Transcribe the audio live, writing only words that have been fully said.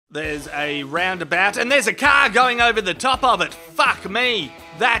There's a roundabout, and there's a car going over the top of it. Fuck me.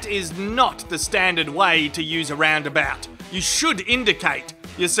 That is not the standard way to use a roundabout. You should indicate.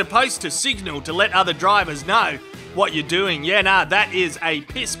 You're supposed to signal to let other drivers know what you're doing. Yeah, nah, that is a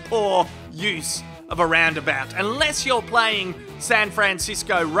piss poor use of a roundabout. Unless you're playing San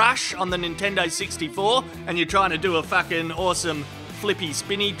Francisco Rush on the Nintendo 64 and you're trying to do a fucking awesome flippy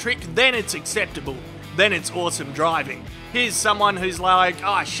spinny trick, then it's acceptable. Then it's awesome driving. Here's someone who's like,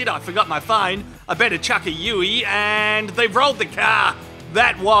 oh shit, I forgot my phone, I better chuck a Yui, and they've rolled the car.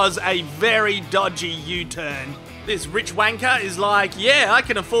 That was a very dodgy U-turn. This rich wanker is like, yeah, I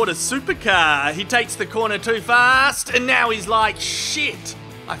can afford a supercar. He takes the corner too fast, and now he's like, shit,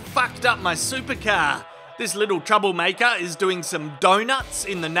 I fucked up my supercar. This little troublemaker is doing some donuts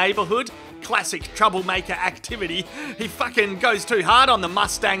in the neighborhood. Classic troublemaker activity. He fucking goes too hard on the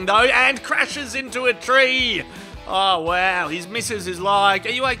Mustang though and crashes into a tree. Oh wow, his missus is like, are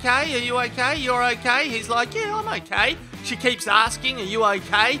you okay? Are you okay? You're okay? He's like, yeah, I'm okay. She keeps asking, are you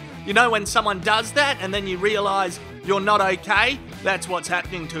okay? You know when someone does that and then you realise you're not okay? That's what's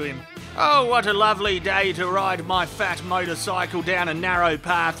happening to him. Oh, what a lovely day to ride my fat motorcycle down a narrow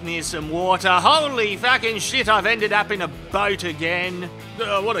path near some water. Holy fucking shit, I've ended up in a boat again.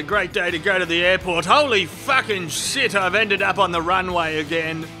 Oh, what a great day to go to the airport. Holy fucking shit, I've ended up on the runway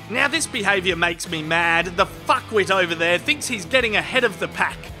again. Now this behaviour makes me mad. The fuckwit over there thinks he's getting ahead of the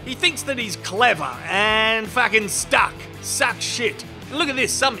pack. He thinks that he's clever and fucking stuck. Suck shit. Look at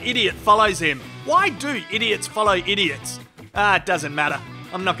this, some idiot follows him. Why do idiots follow idiots? It doesn't matter.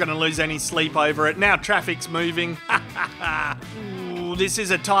 I'm not going to lose any sleep over it. Now traffic's moving. Ooh, this is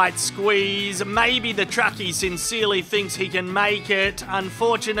a tight squeeze. Maybe the truckie sincerely thinks he can make it.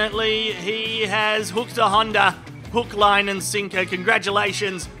 Unfortunately, he has hooked a Honda. Hook, line and sinker.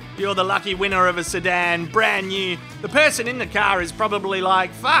 Congratulations. You're the lucky winner of a sedan. Brand new. The person in the car is probably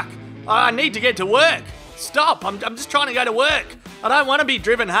like, fuck, I need to get to work. Stop, I'm just trying to go to work. I don't want to be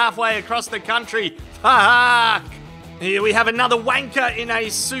driven halfway across the country. Fuck. Here we have another wanker in a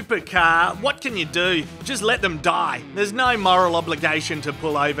supercar. What can you do? Just let them die. There's no moral obligation to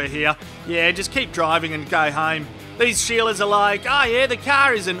pull over here. Yeah, just keep driving and go home. These Sheilas are like, oh yeah, the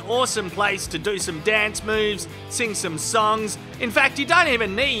car is an awesome place to do some dance moves, sing some songs. In fact, you don't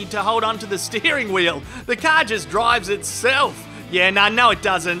even need to hold onto the steering wheel. The car just drives itself. Yeah, no it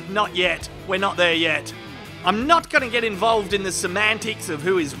doesn't. Not yet. We're not there yet. I'm not going to get involved in the semantics of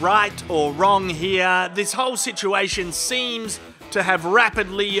who is right or wrong here. This whole situation seems to have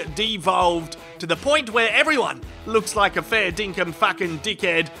rapidly devolved to the point where everyone looks like a fair dinkum fucking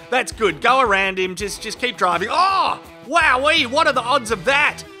dickhead. That's good. Go around him. Just keep driving. Oh, wowee, what are the odds of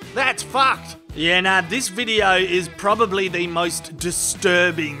that? That's fucked. Yeah, this video is probably the most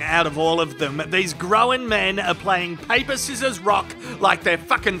disturbing out of all of them. These grown men are playing paper, scissors, rock like they're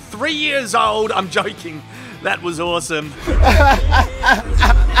fucking 3 years old. I'm joking. That was awesome. Paper,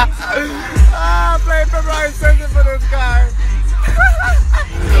 scissors for this guy.